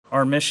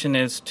Our mission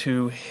is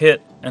to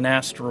hit an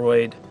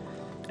asteroid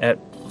at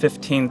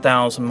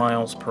 15,000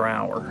 miles per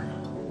hour.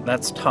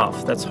 That's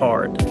tough, that's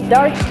hard.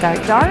 DART,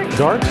 DART, DART.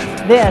 DART?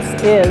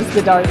 This is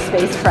the DART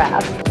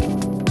spacecraft.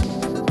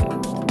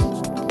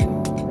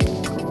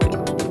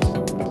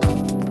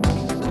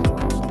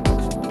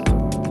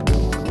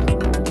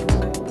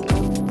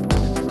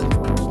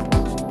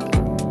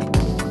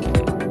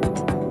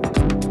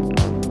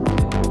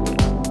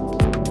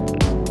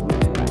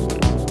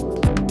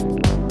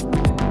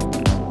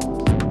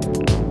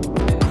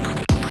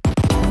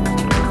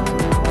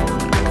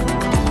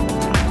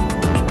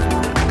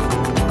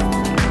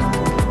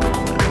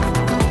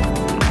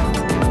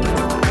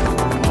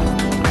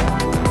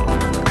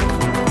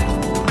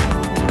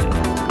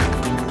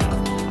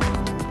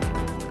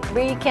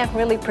 We can't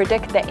really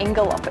predict the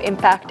angle of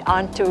impact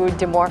onto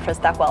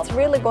Dimorphos that well. It's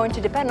really going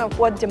to depend on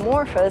what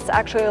Dimorphos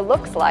actually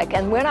looks like,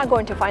 and we're not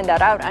going to find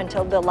that out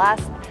until the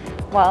last,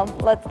 well,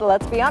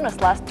 let's be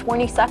honest, last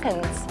 20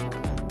 seconds.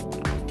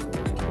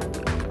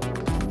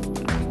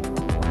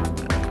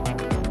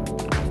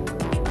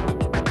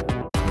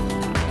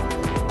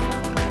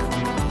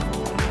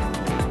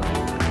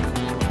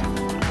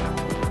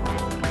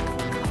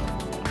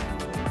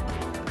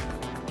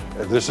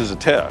 This is a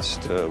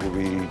test.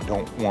 We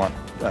don't want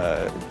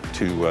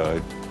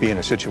to be in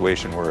a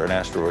situation where an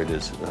asteroid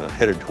is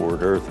headed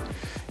toward Earth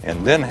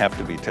and then have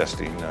to be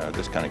testing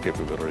this kind of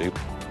capability.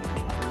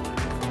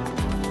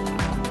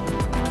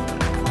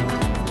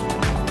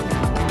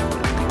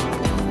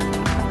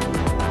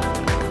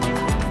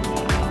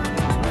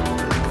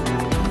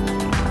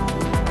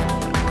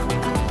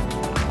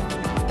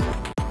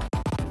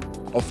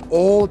 Of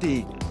all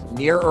the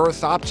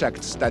near-Earth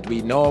objects that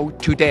we know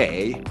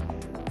today,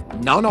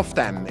 none of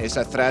them is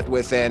a threat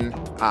within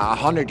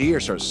 100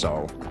 years or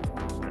so.